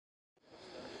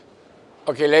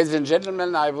Okay, ladies and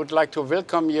gentlemen, I would like to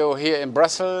welcome you here in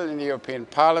Brussels, in the European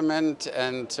Parliament,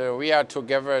 and we are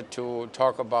together to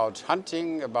talk about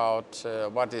hunting, about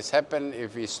what is happening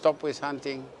if we stop with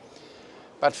hunting.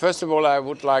 But first of all, I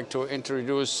would like to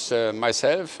introduce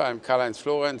myself. I'm Karl-Heinz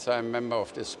Florenz, I'm a member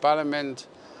of this Parliament.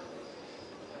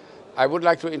 I would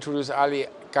like to introduce Ali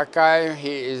Kakai. He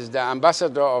is the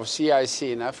ambassador of CIC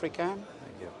in Africa.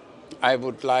 I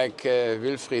would like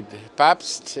Wilfried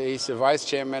Pabst. He's the vice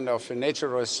chairman of the nature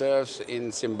reserves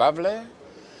in Zimbabwe.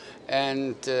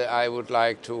 And I would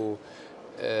like to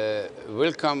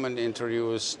welcome and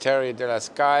introduce Terry de la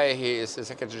Sky. He is the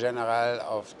Secretary General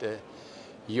of the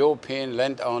European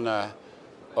Landowner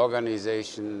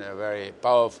Organization, a very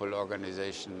powerful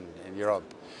organization in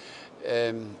Europe.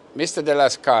 Mr. de la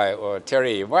Sky or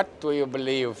Terry, what do you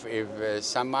believe if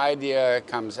some idea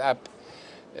comes up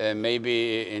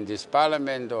maybe in this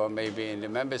parliament or maybe in the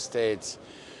member states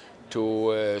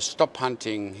to stop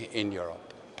hunting in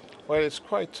Europe? Well, it's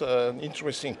quite an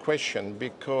interesting question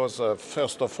because,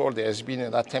 first of all, there has been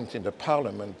an attempt in the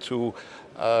parliament to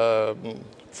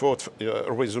vote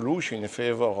a resolution in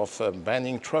favor of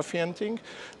banning trophy hunting.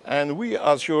 And we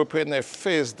as Europeans have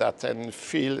faced that and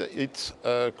feel it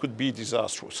could be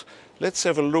disastrous. Let's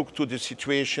have a look to the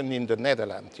situation in the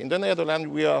Netherlands. In the Netherlands,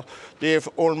 they have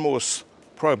almost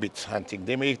prohibit hunting.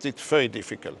 They make it very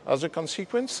difficult. As a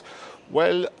consequence,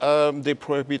 well, they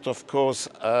prohibit, of course,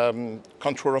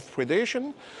 control of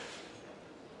predation.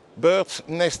 Birds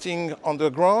nesting on the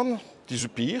ground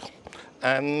disappear,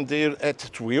 and they had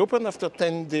to reopen after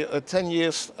 10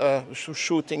 years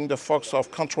shooting the fox or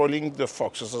controlling the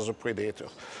foxes as a predator.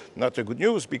 Not a good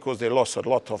news because they lost a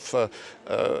lot of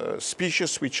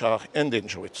species which are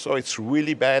endangered. So it's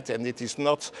really bad, and it is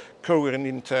not coherent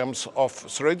in terms of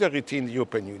solidarity in the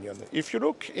European Union. If you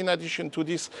look, in addition to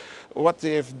this, what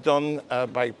they have done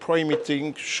by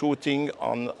prohibiting shooting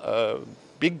on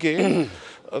big game,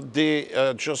 they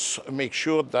just make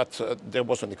sure that there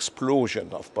was an explosion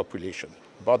of population.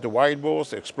 About the wild boars,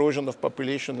 the explosion of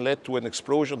population led to an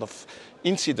explosion of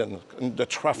incident in the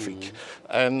traffic,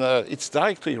 and it's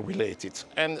directly related.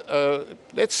 And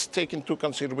let's take into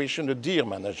consideration the deer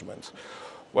management.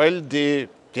 Well, they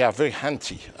are very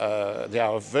hunty. They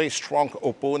are very strong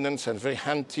opponents and very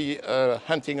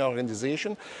hunting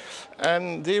organization.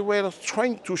 And they were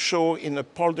trying to show in a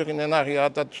polder in an area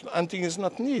that hunting is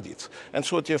not needed. And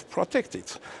so they have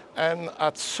protected. And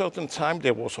at certain time,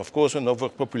 there was, of course, an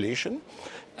overpopulation.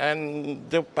 And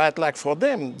the bad luck for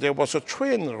them, there was a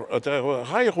train, there were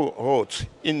railroads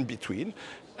in between.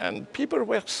 And people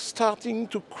were starting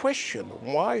to question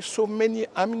why so many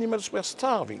animals were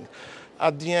starving.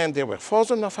 At the end, there were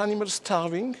thousands of animals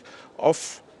starving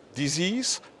of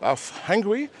disease, of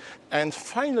hungry, and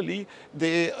finally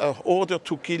they ordered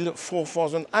to kill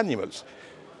 4,000 animals.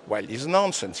 Well, it's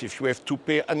nonsense. If you have to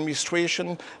pay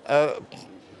administration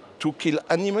to kill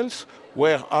animals,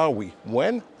 where are we?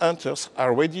 When hunters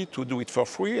are ready to do it for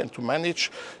free and to manage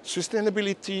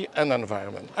sustainability and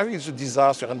environment. I think it's a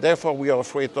disaster, and therefore we are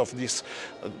afraid of this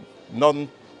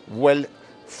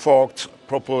non-well-thought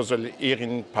proposal here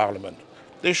in Parliament.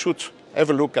 They should have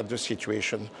a look at the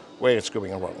situation where it's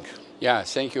going wrong. Yeah,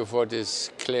 thank you for this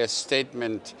clear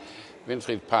statement,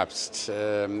 Wilfried Pabst.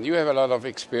 You have a lot of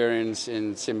experience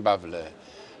in Zimbabwe.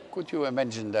 Could you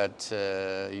imagine that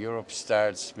Europe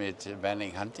starts with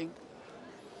banning hunting?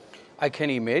 I can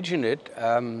imagine it.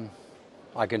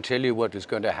 I can tell you what is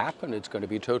going to happen. It's going to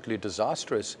be totally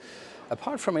disastrous.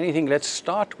 Apart from anything, let's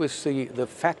start with the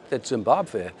fact that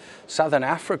Zimbabwe, Southern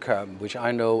Africa, which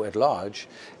I know at large,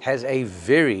 has a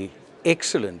very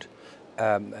excellent,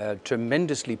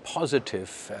 tremendously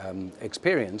positive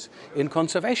experience in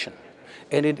conservation.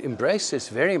 And it embraces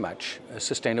very much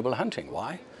sustainable hunting.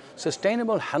 Why?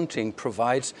 Sustainable hunting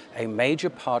provides a major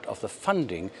part of the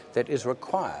funding that is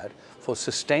required for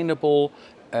sustainable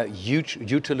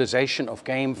utilization of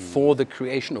game, for the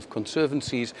creation of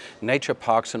conservancies, nature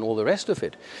parks, and all the rest of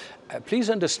it. Please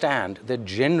understand that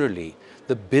generally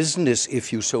the business,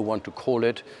 if you so want to call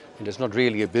it, and it's not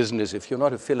really a business, if you're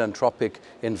not a philanthropic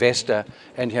investor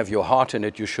and you have your heart in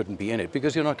it, you shouldn't be in it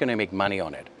because you're not going to make money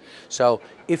on it. So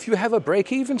if you have a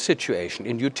break-even situation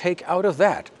and you take out of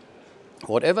that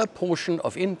whatever portion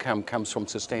of income comes from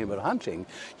sustainable hunting,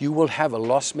 you will have a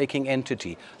loss-making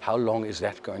entity. How long is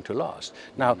that going to last?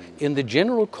 Now, in the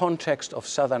general context of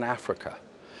Southern Africa,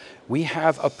 we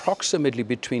have approximately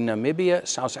between Namibia,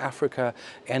 South Africa,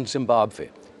 and Zimbabwe,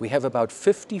 we have about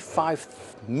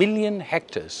 55 million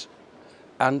hectares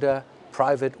under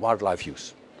private wildlife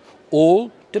use,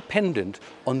 all dependent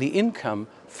on the income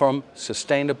from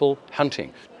sustainable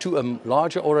hunting to a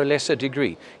larger or a lesser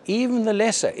degree. Even the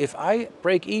lesser, if I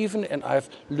break even and I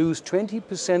lose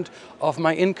 20% of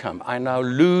my income, I now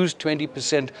lose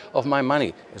 20% of my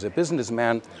money. As a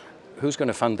businessman, who's going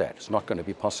to fund that? It's not going to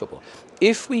be possible.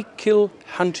 If we kill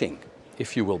hunting,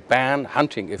 if you will, ban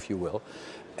hunting, if you will,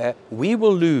 we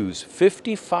will lose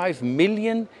 55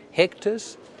 million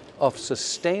hectares of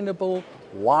sustainable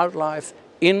wildlife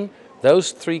in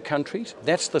those 3 countries.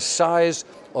 That's the size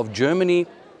of Germany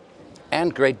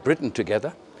and Great Britain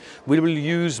together. We will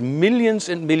use millions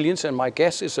and millions, and my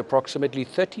guess is approximately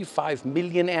 35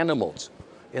 million animals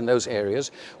in those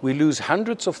areas. We lose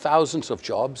hundreds of thousands of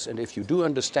jobs, and if you do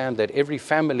understand that every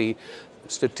family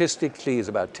statistically is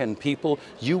about 10 people,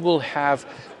 you will have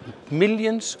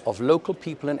millions of local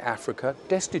people in Africa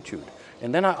destitute.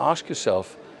 And then I ask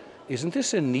yourself, isn't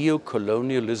this a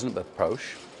neo-colonialism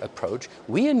approach?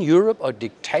 We in Europe are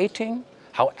dictating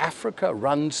how Africa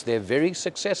runs their very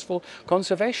successful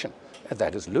conservation. And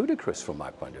that is ludicrous from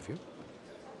my point of view.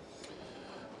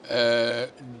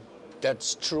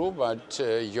 That's true, but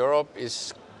Europe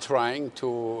is trying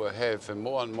to have a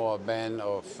more and more ban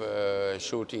of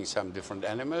shooting some different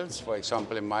animals. For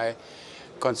example, in my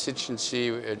constituency,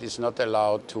 it is not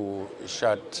allowed to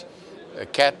shoot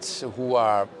cats who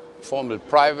are formal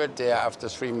private. They are, after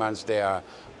 3 months, they are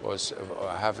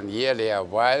half a year, they are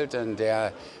wild, and they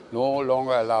are no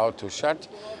longer allowed to shoot.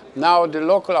 Now the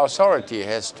local authority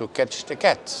has to catch the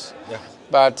cats. Yeah.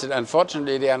 But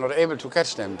unfortunately, they are not able to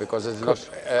catch them because it's not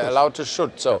allowed to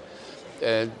shoot. So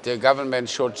the government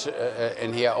shoots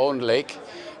in their own lake.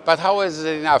 But how is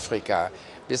it in Africa?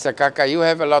 Mr. Kaka, you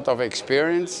have a lot of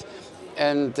experience.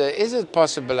 And is it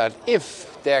possible that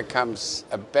if there comes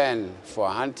a ban for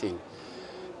hunting,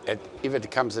 if it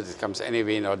comes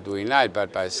anyway, not doing that,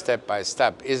 but by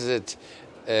step, is it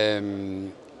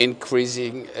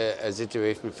increasing a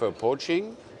situation for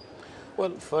poaching?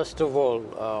 Well, first of all,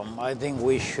 I think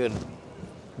we should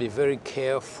be very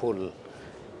careful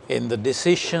in the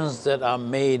decisions that are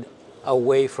made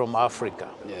away from Africa,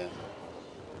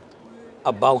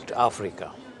 about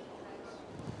Africa.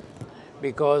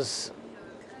 Because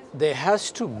there has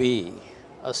to be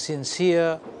a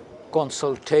sincere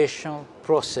consultation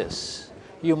process.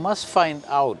 You must find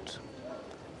out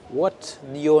what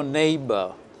your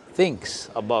neighbor thinks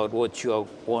about what you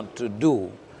want to do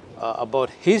about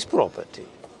his property.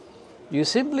 You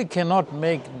simply cannot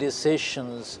make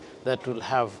decisions that will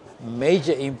have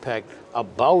major impact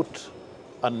about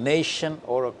a nation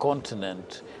or a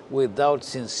continent without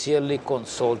sincerely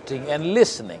consulting and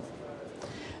listening.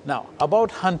 Now,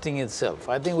 about hunting itself,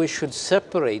 I think we should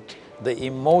separate the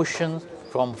emotions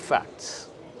from facts.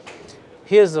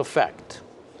 Here's a fact.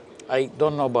 I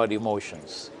don't know about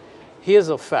emotions. Here's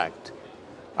a fact.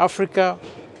 Africa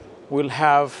will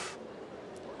have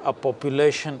a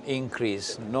population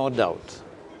increase, no doubt.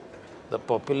 The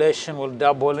population will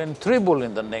double and triple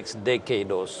in the next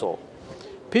decade or so.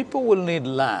 People will need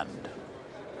land,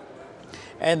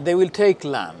 and they will take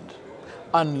land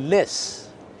unless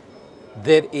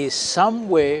there is some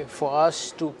way for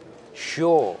us to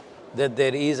show that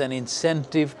there is an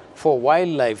incentive for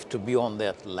wildlife to be on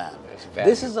that land.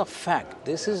 This is a fact.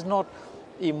 This is not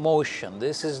emotion.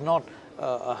 This is not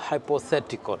a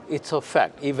hypothetical. It's a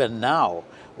fact. Even now,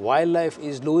 wildlife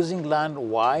is losing land.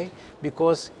 Why?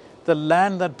 Because the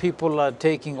land that people are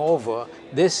taking over,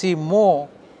 they see more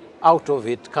out of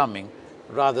it coming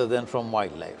rather than from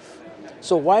wildlife.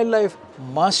 So wildlife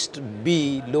must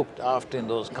be looked after in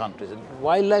those countries.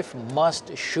 Wildlife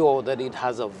must show that it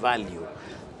has a value.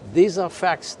 These are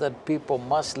facts that people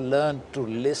must learn to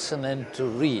listen and to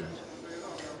read.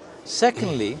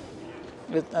 Secondly,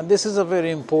 and this is a very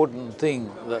important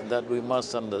thing that we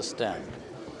must understand,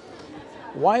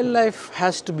 wildlife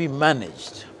has to be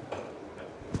managed.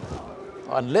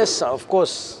 Unless, of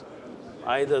course,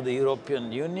 either the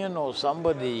European Union or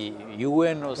somebody,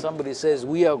 UN or somebody says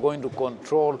we are going to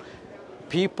control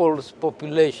people's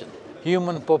population,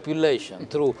 human population,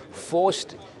 through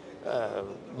forced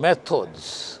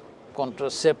methods,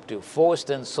 contraceptive, forced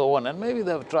and so on, and maybe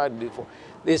they've tried before.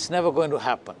 It's never going to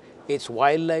happen. It's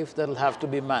wildlife that will have to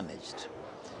be managed.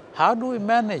 How do we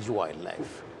manage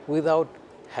wildlife without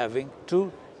having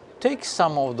to take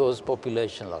some of those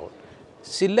populations out?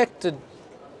 Selected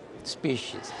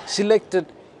species, selected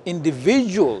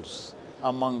individuals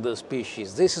among the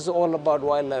species. This is all about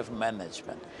wildlife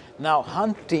management. Now,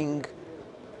 hunting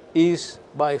is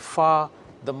by far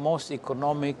the most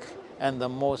economic and the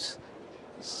most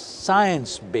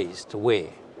science-based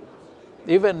way.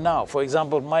 Even now, for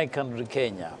example, my country,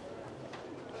 Kenya.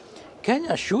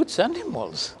 Kenya shoots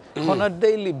animals on a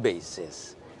daily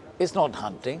basis. It's not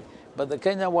hunting, but the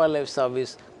Kenya Wildlife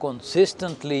Service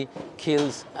consistently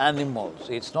kills animals.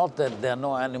 It's not that there are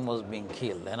no animals being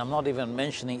killed, and I'm not even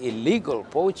mentioning illegal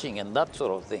poaching and that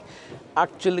sort of thing.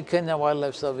 Actually, Kenya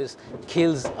Wildlife Service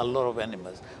kills a lot of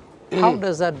animals. How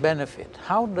does that benefit?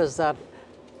 How does that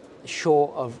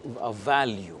show a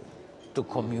value to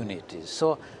communities?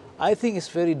 So I think it's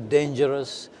very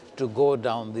dangerous to go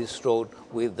down this road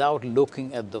without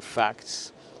looking at the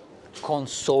facts,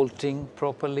 consulting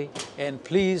properly, and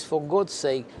please, for God's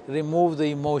sake, remove the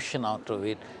emotion out of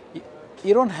it.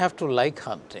 You don't have to like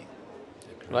hunting,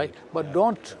 right? But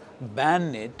don't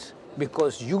ban it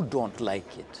because you don't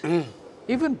like it.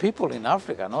 Even people in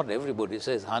Africa, not everybody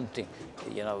says hunting,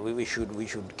 you know, we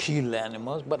should kill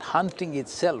animals, but hunting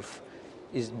itself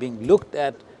is being looked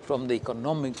at from the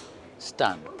economic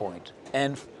standpoint,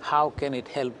 and how can it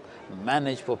help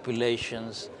manage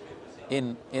populations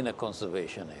in a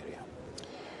conservation area.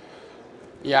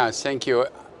 Yeah, thank you.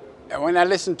 When I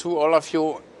listen to all of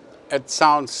you, it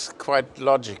sounds quite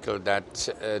logical that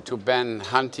to ban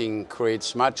hunting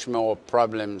creates much more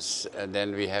problems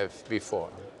than we have before.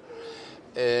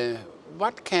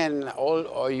 What can all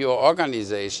or your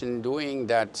organization doing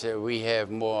that we have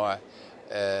more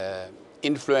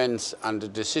influence on the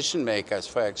decision makers,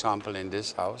 for example, in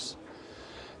this house?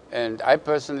 And I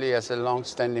personally, as a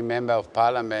long-standing member of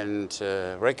parliament,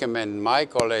 recommend my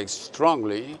colleagues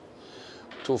strongly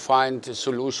to find a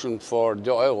solution for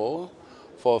the euro,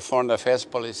 for foreign affairs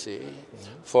policy,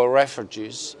 for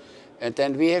refugees. And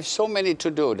then we have so many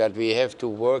to do that we have to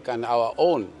work on our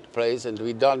own place, and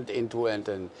we don't influence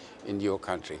in your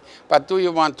country. But do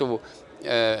you want to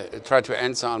try to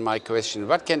answer on my question?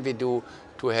 What can we do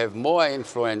to have more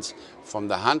influence from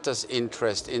the hunters'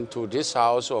 interest into this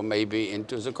house or maybe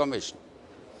into the Commission?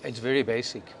 It's very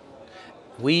basic.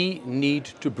 We need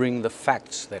to bring the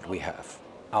facts that we have,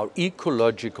 our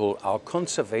ecological, our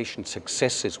conservation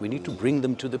successes, we need to bring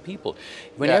them to the people.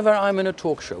 Whenever I'm in a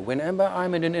talk show, whenever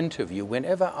I'm in an interview,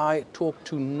 whenever I talk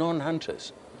to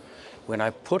non-hunters, when I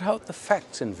put out the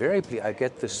facts, invariably I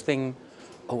get this thing,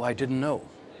 oh, I didn't know.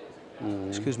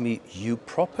 Excuse me, you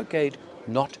propagate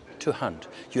not to hunt.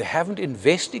 You haven't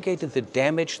investigated the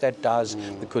damage that does,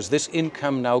 because this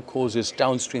income now causes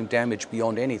downstream damage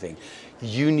beyond anything.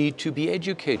 You need to be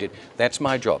educated. That's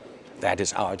my job. That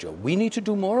is our job. We need to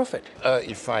do more of it.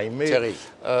 If I may,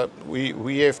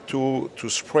 we have to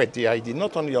spread the idea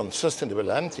not only on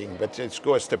sustainable hunting, but let's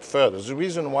go a step further. The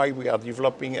reason why we are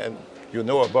developing, and you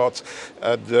know about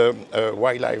the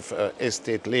wildlife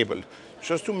estate label,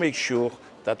 just to make sure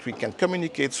that we can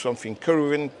communicate something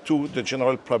coherent to the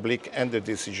general public and the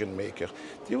decision maker.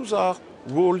 These are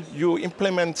rules you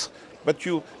implement, but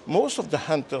most of the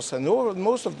hunters and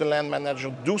most of the land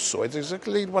managers do so. It's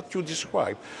exactly what you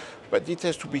described. But it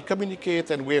has to be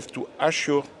communicated, and we have to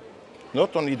assure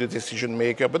not only the decision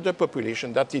maker, but the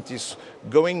population that it is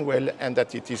going well and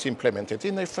that it is implemented.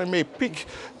 And if I may pick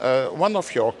one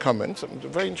of your comments,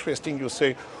 very interesting, you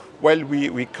say, well,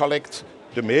 we collect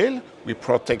the male, we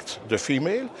protect the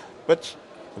female, but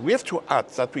we have to add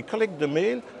that we collect the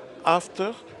male at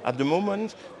the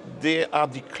moment they are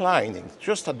declining,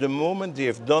 just at the moment they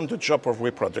have done the job of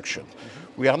reproduction.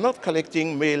 We are not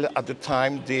collecting male at the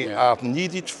time they are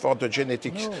needed for the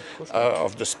genetics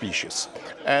of the species.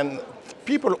 And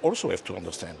people also have to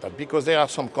understand that, because there are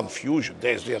some confusion.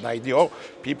 There's an idea, oh,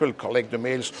 people collect the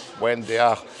males when they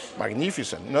are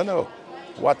magnificent. No.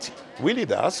 What really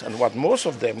does, and what most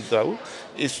of them do,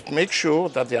 is make sure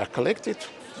that they are collected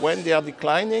when they are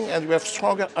declining, and we have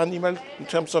stronger animals in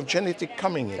terms of genetic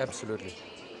coming in. Absolutely.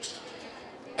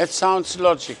 It sounds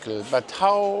logical, but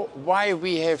why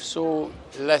we have so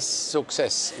less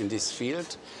success in this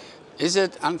field? Is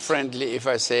it unfriendly if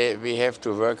I say we have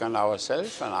to work on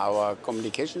ourselves and our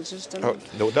communication system? Oh,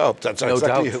 no doubt. That's no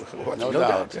exactly doubt. what No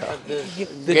doubt. Yeah.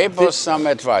 Give us some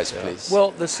advice, please.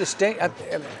 Well,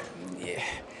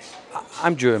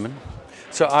 I'm German,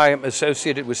 so I am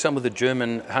associated with some of the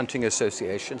German hunting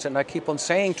associations, and I keep on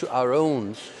saying to our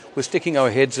own, we're sticking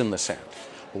our heads in the sand.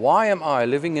 Why am I,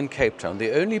 living in Cape Town,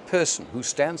 the only person who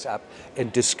stands up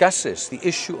and discusses the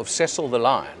issue of Cecil the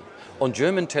lion on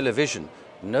German television?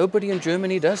 Nobody in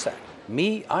Germany does that.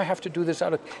 Me, I have to do this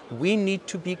we need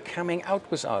to be coming out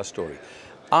with our story.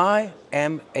 I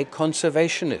am a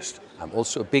conservationist. I'm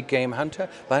also a big game hunter,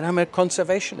 but I'm a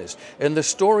conservationist. And the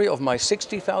story of my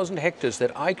 60,000 hectares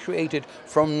that I created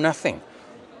from nothing,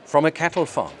 from a cattle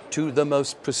farm to the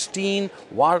most pristine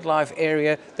wildlife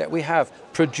area that we have,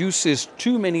 produces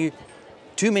too many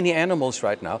animals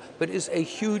right now, but is a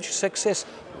huge success.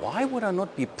 Why would I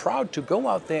not be proud to go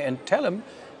out there and tell them,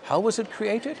 how was it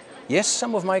created? Yes,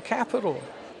 some of my capital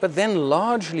but then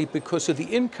largely because of the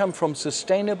income from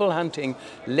sustainable hunting,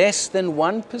 less than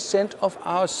 1% of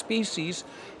our species,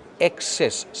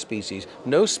 excess species,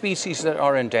 no species that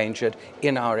are endangered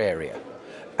in our area.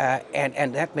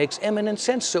 And that makes eminent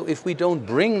sense. So if we don't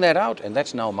bring that out, and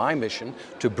that's now my mission,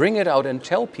 to bring it out and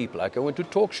tell people, I go into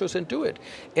talk shows and do it.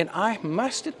 And I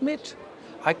must admit,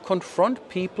 I confront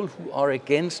people who are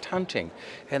against hunting,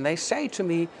 and they say to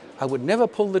me, I would never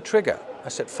pull the trigger. I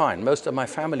said, fine, most of my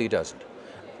family doesn't.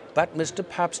 But Mr.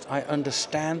 Pabst, I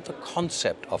understand the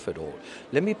concept of it all.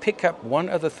 Let me pick up one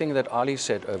other thing that Ali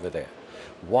said over there.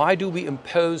 Why do we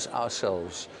impose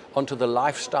ourselves onto the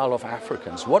lifestyle of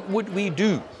Africans? What would we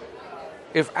do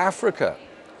if Africa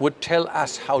would tell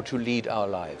us how to lead our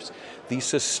lives? The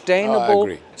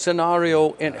sustainable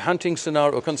scenario, in hunting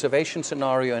scenario, or conservation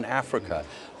scenario in Africa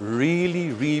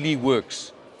really, really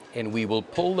works. And we will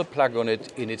pull the plug on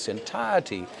it in its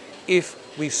entirety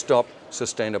if we stop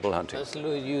sustainable hunting. Let's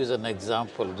use an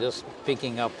example, just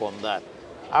picking up on that.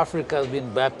 Africa has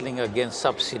been battling against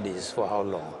subsidies for how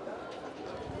long?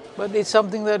 But it's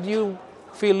something that you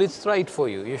feel it's right for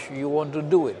you. You want to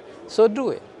do it. So do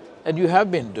it. And you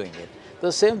have been doing it.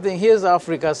 The same thing, here's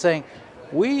Africa saying,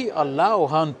 we allow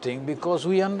hunting because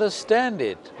we understand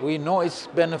it. We know it's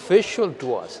beneficial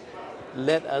to us.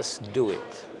 Let us do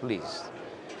it, please.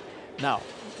 Now,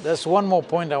 there's one more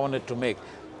point I wanted to make.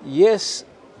 Yes,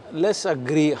 let's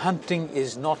agree hunting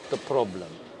is not the problem.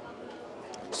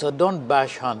 So don't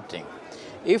bash hunting.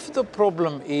 If the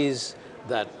problem is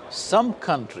that some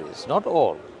countries, not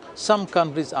all, some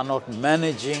countries are not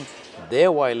managing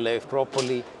their wildlife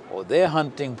properly or their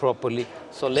hunting properly,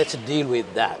 so let's deal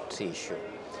with that issue.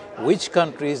 Which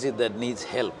country is it that needs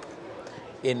help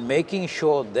in making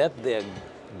sure that their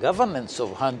governance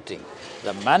of hunting,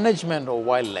 the management of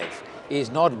wildlife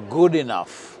is not good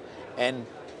enough, and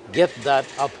get that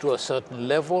up to a certain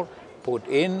level, put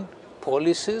in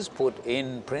policies, put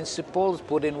in principles,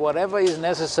 put in whatever is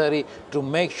necessary to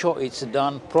make sure it's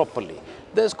done properly.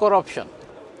 There's corruption.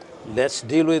 Let's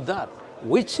deal with that.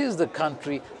 Which is the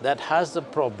country that has the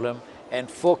problem, and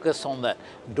focus on that.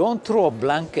 Don't throw a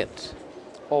blanket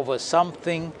over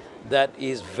something that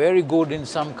is very good in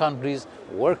some countries,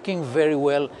 working very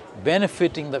well,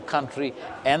 benefiting the country,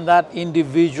 and that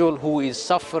individual who is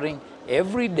suffering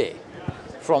every day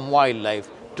from wildlife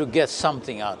to get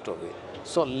something out of it.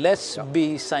 So let's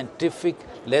be scientific,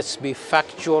 let's be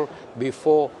factual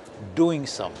before doing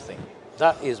something.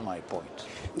 That is my point.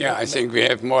 Yeah, I think we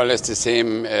have more or less the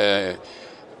same,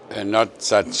 not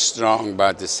such strong,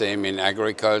 but the same in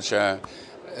agriculture.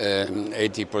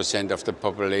 80% of the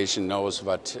population knows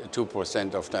what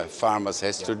 2% of the farmers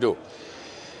has to do.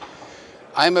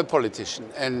 I'm a politician,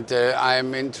 and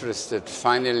I'm interested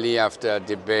finally after a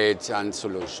debate on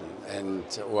solution and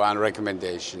one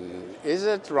recommendation. Is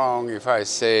it wrong if I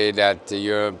say that the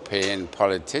European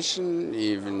politician,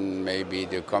 even maybe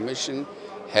the Commission,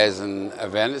 has an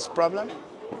awareness problem?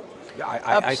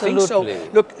 I think so.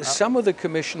 Look, some of the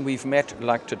Commission we've met,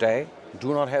 like today,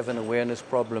 do not have an awareness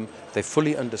problem. They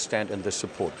fully understand and they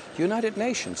support. United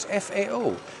Nations,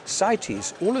 FAO,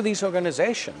 CITES, all of these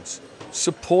organizations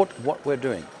support what we're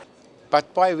doing. But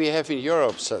why we have in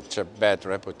Europe such a bad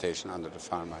reputation under the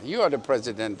farmer? You are the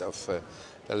president of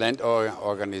the Land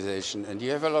Organization, and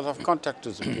you have a lot of contact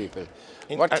to the people.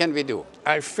 What can we do?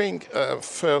 I think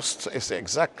first is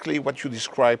exactly what you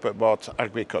describe about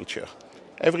agriculture.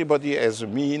 Everybody has a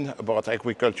mean about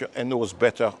agriculture and knows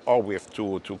better how we have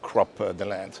to crop the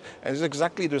land. And it's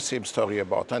exactly the same story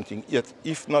about hunting, yet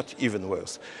if not even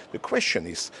worse. The question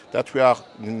is that we are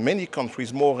in many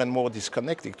countries more and more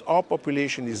disconnected. Our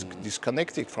population is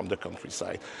disconnected from the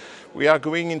countryside. We are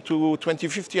going into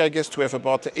 2050, I guess, to have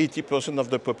about 80% of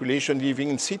the population living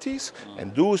in cities,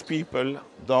 and those people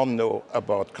don't know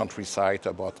about countryside,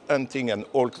 about hunting and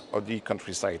all of the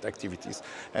countryside activities.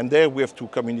 And there we have to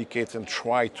communicate and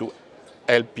try to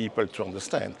help people to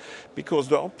understand. Because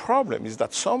the problem is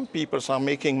that some people are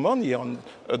making money on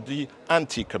the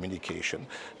anti-communication,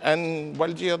 and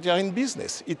while they are in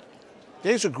business.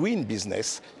 There's a green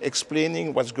business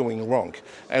explaining what's going wrong,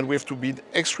 and we have to be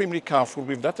extremely careful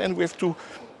with that, and we have to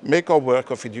make our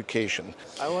work of education.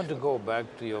 I want to go back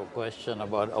to your question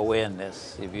about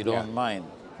awareness, if you don't mind.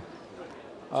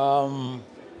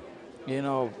 You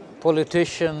know,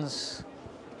 politicians,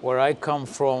 where I come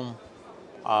from,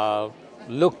 are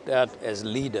looked at as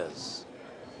leaders.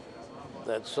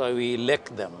 That's why we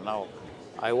elect them. Now,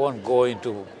 I won't go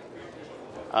into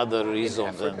other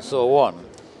reasons and so on,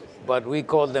 but we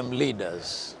call them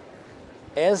leaders.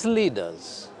 As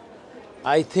leaders,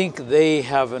 I think they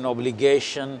have an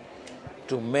obligation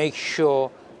to make sure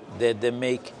that they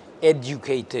make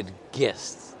educated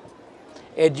guests.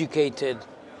 educated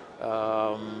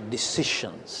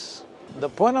decisions. The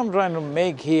point I'm trying to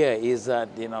make here is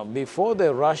that, before they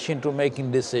rush into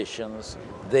making decisions,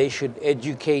 they should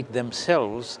educate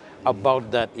themselves about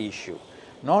that issue.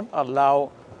 Not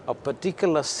allow a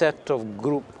particular set of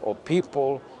group or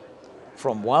people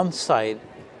from one side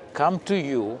come to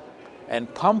you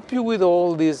and pump you with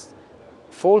all this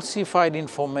falsified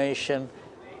information,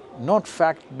 not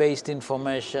fact-based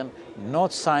information,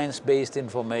 not science-based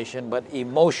information, but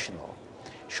emotional.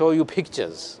 Show you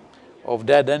pictures of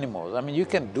dead animals. I mean, you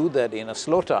can do that in a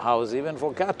slaughterhouse even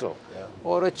for cattle,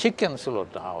 or a chicken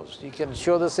slaughterhouse. You can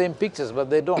show the same pictures, but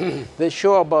they don't. They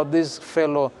show about this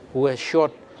fellow who has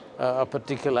shot a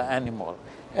particular animal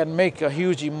and make a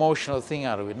huge emotional thing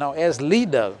out of it. Now, as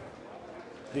leader,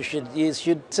 you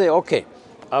should say, okay,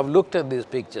 I've looked at these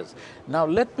pictures. Now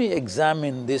let me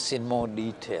examine this in more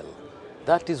detail.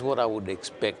 That is what I would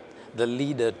expect the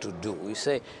leader to do. We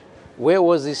say, where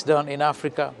was this done in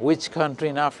Africa? Which country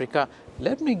in Africa?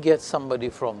 Let me get somebody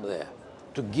from there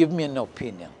to give me an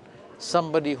opinion.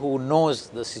 Somebody who knows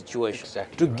the situation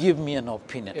to give me an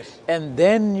opinion. Yes. And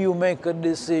then you make a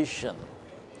decision.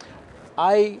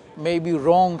 I may be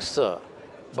wrong, sir,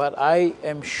 but I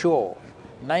am sure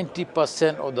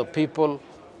 90% of the people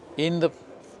in the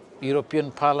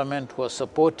European Parliament who are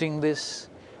supporting this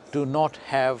do not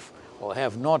have or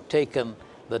have not taken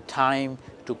the time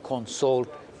to consult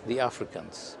the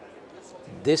Africans.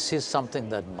 This is something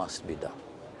that must be done.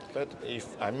 But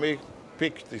if I may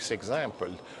pick this example,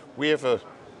 we have a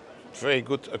very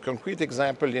good, a concrete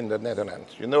example in the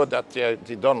Netherlands. You know that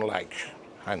they don't like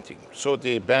hunting, so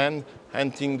they ban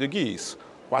hunting the geese.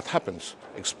 What happens?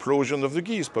 Explosion of the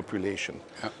geese population.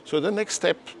 Yeah. So the next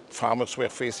step, farmers were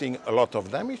facing a lot of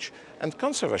damage, and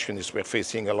conservationists were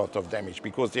facing a lot of damage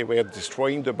because they were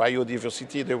destroying the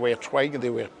biodiversity. They were trying, they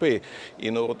were paid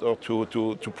in order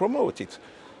to promote it.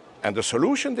 And the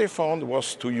solution they found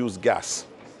was to use gas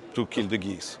to kill the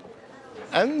geese.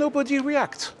 And nobody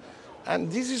reacts. And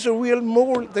this is a real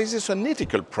moral, this is an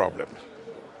ethical problem.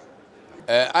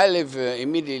 I live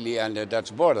immediately on the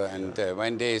Dutch border, and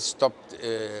when they stopped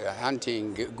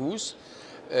hunting goose,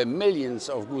 millions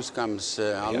of goose comes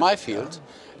on my field,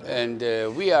 and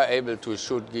we are able to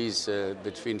shoot geese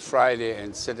between Friday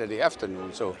and Saturday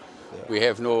afternoon. So we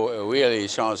have no really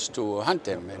chance to hunt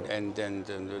them, and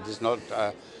it is not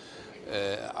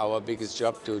our biggest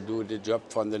job to do the job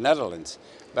from the Netherlands.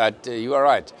 But you are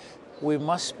right. We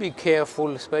must be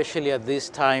careful, especially at this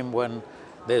time when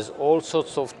there's all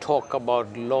sorts of talk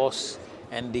about loss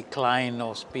and decline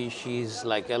of species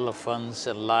like elephants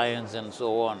and lions and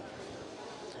so on.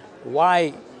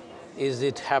 Why is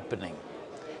it happening?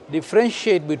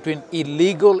 Differentiate between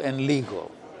illegal and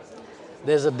legal.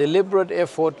 There's a deliberate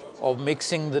effort of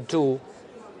mixing the two,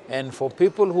 and for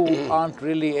people who aren't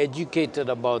really educated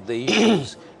about the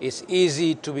issues, it's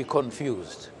easy to be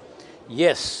confused.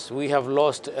 Yes, we have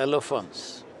lost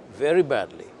elephants very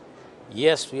badly.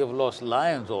 Yes, we have lost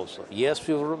lions also. Yes,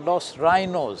 we've lost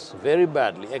rhinos very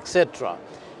badly, etc.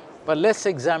 But let's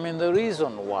examine the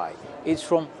reason why. It's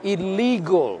from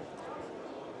illegal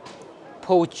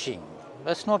poaching.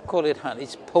 Let's not call it hunting,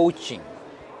 it's poaching.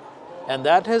 And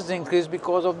that has increased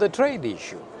because of the trade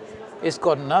issue. It's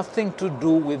got nothing to do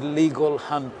with legal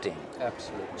hunting.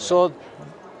 Absolutely. So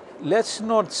let's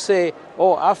not say,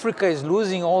 oh, Africa is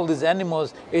losing all these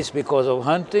animals, it's because of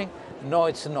hunting. No,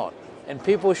 it's not. And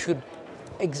people should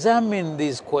examine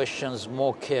these questions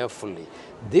more carefully.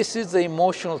 This is the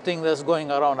emotional thing that's going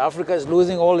around. Africa is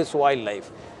losing all its wildlife.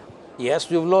 Yes,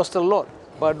 we've lost a lot,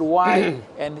 but why?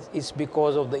 And it's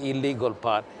because of the illegal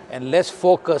part. And let's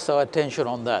focus our attention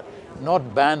on that,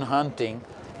 not ban hunting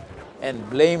and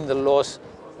blame the loss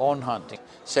on hunting.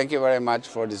 Thank you very much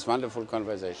for this wonderful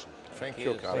conversation. Thank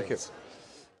you, Karl-Heinz.